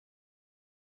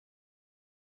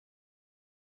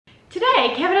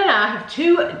Today, Kevin and I have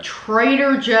two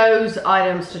Trader Joe's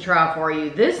items to try for you.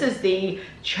 This is the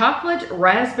chocolate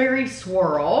raspberry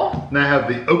swirl. And I have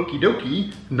the Okie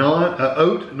Dokie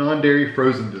Oat non-dairy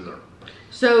frozen dessert.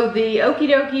 So the Okie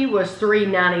Dokie was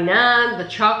 $3.99. The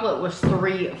chocolate was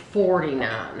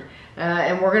 $3.49.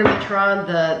 And we're going to be trying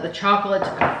the chocolate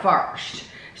first.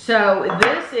 So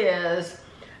this is,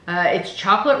 it's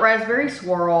chocolate raspberry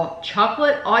swirl,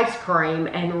 chocolate ice cream,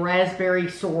 and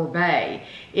raspberry sorbet.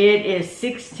 It is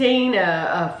 16,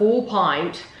 a full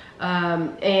pint,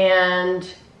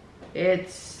 and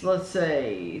it's, let's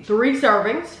see, 3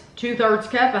 servings,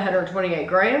 2/3 cup, 128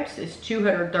 grams. It's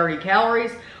 230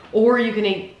 calories, or you can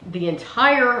eat the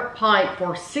entire pint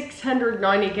for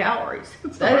 690 calories.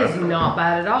 That is not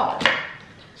bad at all.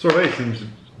 Sorbet seems to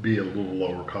be a little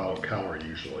lower calorie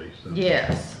usually. So.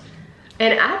 Yes.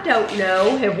 And I don't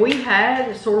know, have we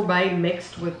had sorbet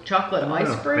mixed with chocolate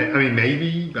ice cream? I mean,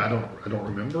 maybe. I don't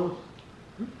remember.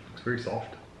 It's very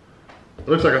soft. It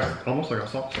looks like almost like a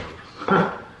soft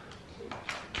serve.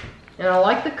 And I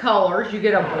like the colors. You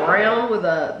get a brown with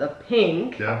the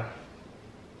pink. Yeah.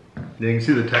 Yeah, you can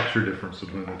see the texture difference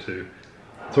between the two.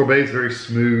 Sorbet is very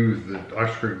smooth. The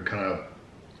ice cream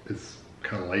is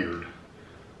kind of layered.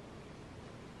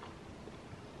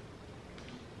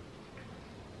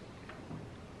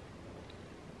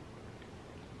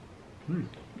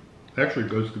 Actually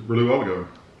goes really well together.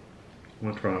 I'm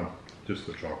gonna try just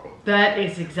the chocolate. That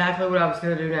is exactly what I was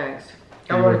gonna do next.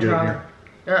 I want to try.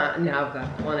 No, I've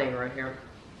got plenty right here.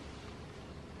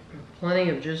 Plenty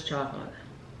of just chocolate.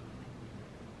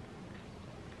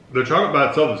 The chocolate by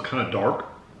itself is kind of dark,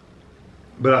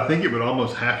 but I think it would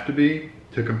almost have to be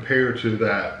to compare to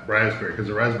that raspberry, because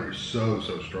the raspberry is so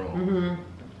strong.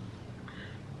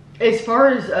 As far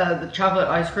as the chocolate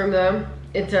ice cream though,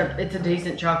 it's a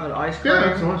decent chocolate ice cream. Yeah,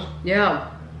 that's nice.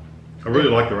 Yeah. I really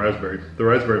like the raspberry. The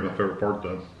raspberry is my favorite part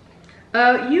though.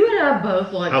 You and I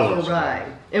both like sorbet,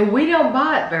 and we don't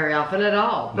buy it very often at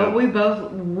all, but we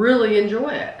both really enjoy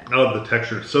it. I love the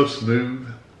texture. It's so smooth.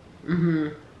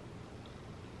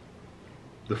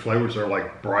 The flavors are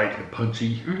like bright and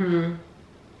punchy.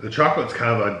 The chocolate's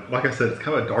kind of like I said, it's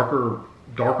kind of a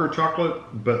darker chocolate,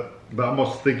 but I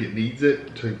almost think it needs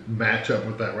it to match up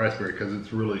with that raspberry because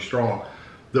it's really strong.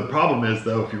 The problem is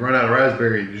though, if you run out of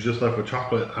raspberry and you're just left with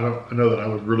chocolate, I know that I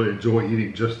would really enjoy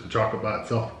eating just the chocolate by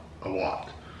itself a lot.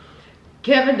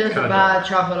 Kevin doesn't buy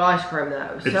chocolate ice cream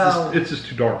though, it's just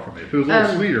too dark for me. If it was a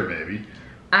little sweeter, maybe.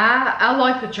 I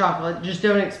like the chocolate, just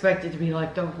don't expect it to be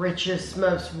like the richest,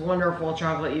 most wonderful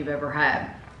chocolate you've ever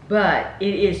had. But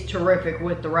it is terrific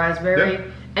with the raspberry. Yep.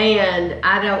 And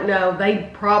I don't know, they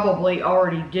probably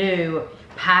already do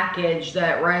package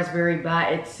that raspberry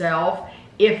by itself.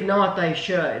 If not, they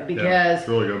should, because it's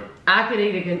really good. I could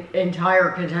eat an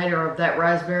entire container of that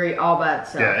raspberry all by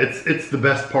itself. Yeah, it's the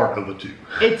best part of the two.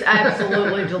 It's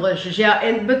absolutely delicious.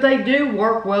 Yeah, but they do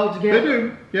work well together. They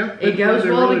do. Yeah. It goes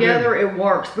well really together. It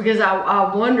works, because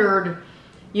I wondered,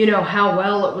 you know, how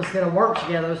well it was going to work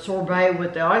together. Sorbet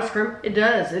with the ice cream, it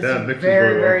does. It's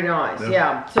very nice.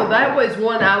 Yeah. So that was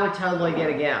one I would totally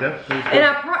get again. Yeah, and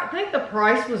I think the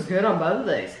price was good on both of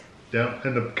these. Yeah,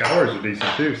 and the calories are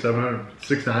decent too.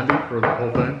 690 for the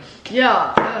whole thing.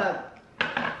 Yeah.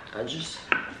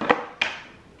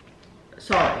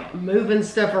 Sorry, moving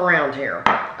stuff around here.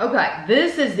 Okay,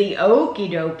 this is the Okie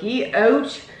Dokie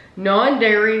Oat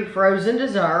non-dairy frozen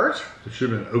dessert. It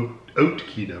should have been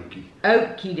Okie Dokie.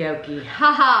 Okie Dokie.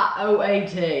 Haha,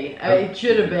 O-A-T. It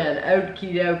should have been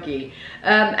Okie Dokie.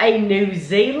 A New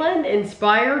Zealand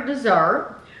inspired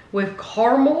dessert with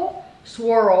caramel,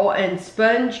 swirl, and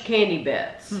sponge candy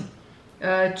bits.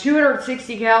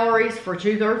 260 calories for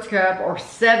 2/3 cup, or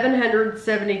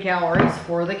 770 calories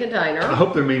for the container. I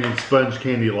hope they're meaning sponge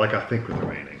candy, like I think what they're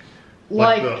meaning.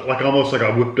 Like almost like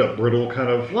a whipped up brittle kind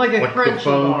of. Like a crunchy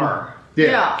bar.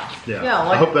 Yeah. Like,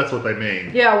 I hope that's what they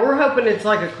mean. Yeah, we're hoping it's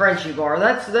like a crunchy bar.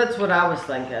 That's what I was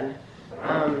thinking.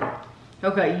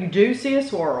 Okay, you do see a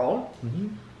swirl.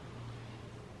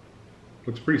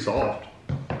 Looks pretty soft.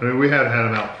 I mean, we had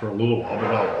them out for a little while,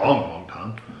 but not a long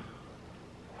time.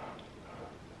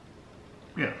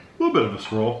 Yeah, a little bit of a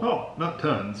swirl. Oh, not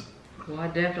tons. Well, I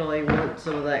definitely want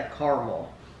some of that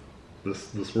caramel. The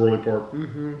swirly part?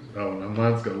 Oh, no,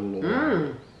 mine's got a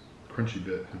little crunchy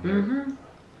bit in there.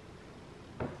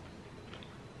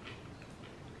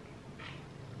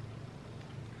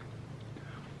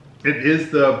 It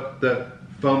is the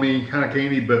foamy kind of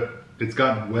candy, but it's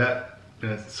gotten wet.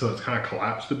 And so it's kind of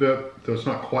collapsed a bit, so it's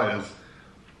not quite as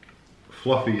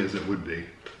fluffy as it would be.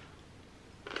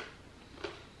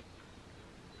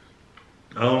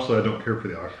 Honestly, I don't care for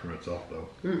the ice cream itself, though.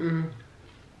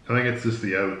 I think it's just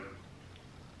the oat.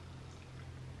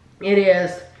 It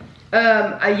is.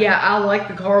 Yeah, I like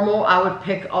the caramel. I would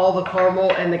pick all the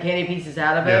caramel and the candy pieces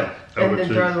out of it, and then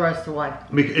throw the rest away.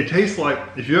 I mean, it tastes like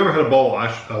if you ever had a bowl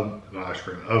of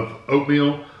of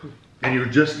oatmeal, and you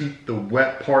would just eat the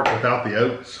wet part without the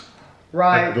oats,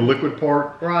 right? Like the liquid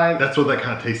part, right? That's what that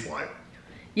kind of tastes like.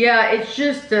 Yeah, it's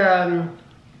just it's a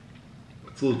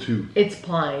little too. It's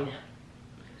plain.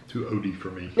 Too oaty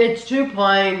for me. It's too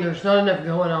plain. There's not enough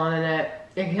going on in it.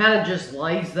 It kind of just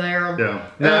lays there. Yeah.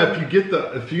 Now, if you get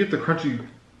the crunchy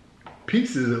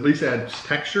pieces, at least adds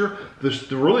texture. There's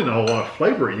really not a lot of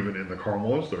flavor even in the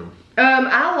caramel, is there?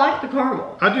 I like the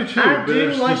caramel. I do too, but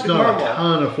it's like just not a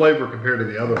ton of flavor compared to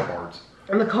the other parts.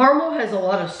 And the caramel has a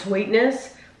lot of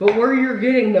sweetness, but where you're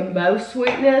getting the most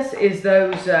sweetness is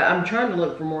those. I'm trying to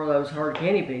look for more of those hard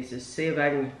candy pieces. See if I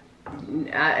can.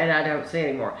 And I don't see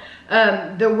anymore.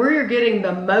 Where you're getting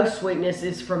the most sweetness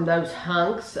is from those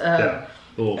hunks.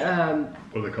 Little,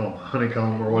 what do they call them?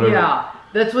 Honeycomb or whatever. Yeah,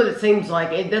 that's what it seems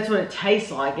like. That's what it tastes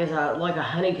like, is like a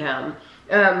honeycomb.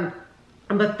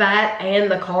 But that and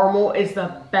the caramel is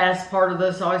the best part of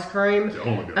this ice cream.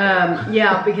 Oh my God.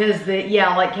 Yeah, because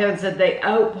like Kevin said, the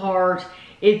oat part,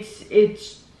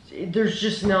 there's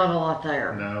just not a lot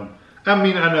there. No. I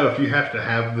mean, I know if you have to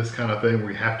have this kind of thing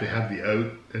where you have to have the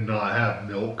oat and not have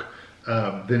milk,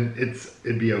 then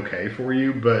it'd be okay for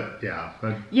you. But yeah,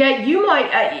 yeah, you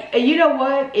might. You know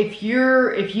what? If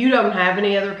you don't have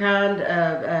any other kind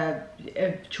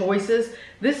of choices,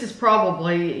 this is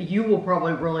you will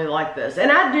probably really like this.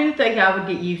 And I do think I would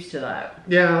get used to that.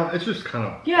 Yeah, it's just kind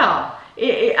of. Yeah,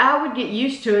 I would get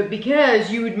used to it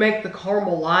because you would make the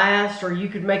caramel last, or you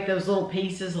could make those little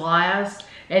pieces last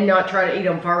and not try to eat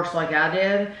them first like I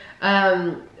did.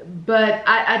 But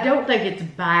I don't think it's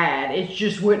bad. It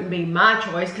just wouldn't be my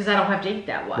choice because I don't have to eat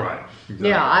that way. Right. Exactly.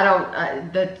 Yeah, I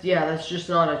don't. That's just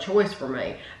not a choice for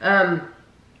me.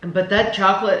 But that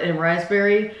chocolate and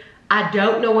raspberry, I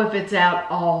don't know if it's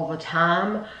out all the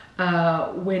time.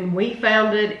 When we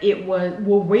found it,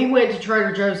 we went to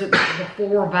Trader Joe's, it was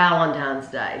before Valentine's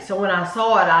Day. So when I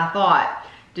saw it, I thought,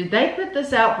 did they put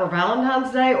this out for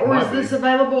Valentine's Day, or is this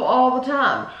available all the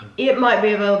time? It might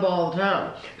be available all the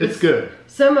time. It's good.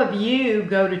 Some of you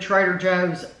go to Trader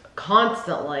Joe's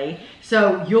constantly,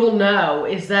 so you'll know,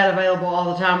 is that available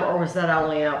all the time, or was that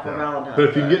only out for Valentine's Day? But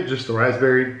if you get just the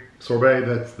raspberry sorbet,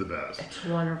 that's the best. It's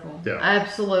wonderful. Yeah.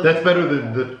 Absolutely. That's better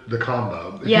than the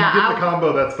combo. If you get the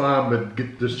combo, that's fine, but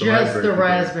get just the raspberry. Just the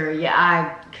raspberry. Yeah,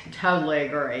 I totally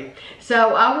agree.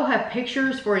 So I will have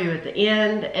pictures for you at the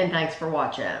end, and thanks for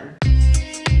watching.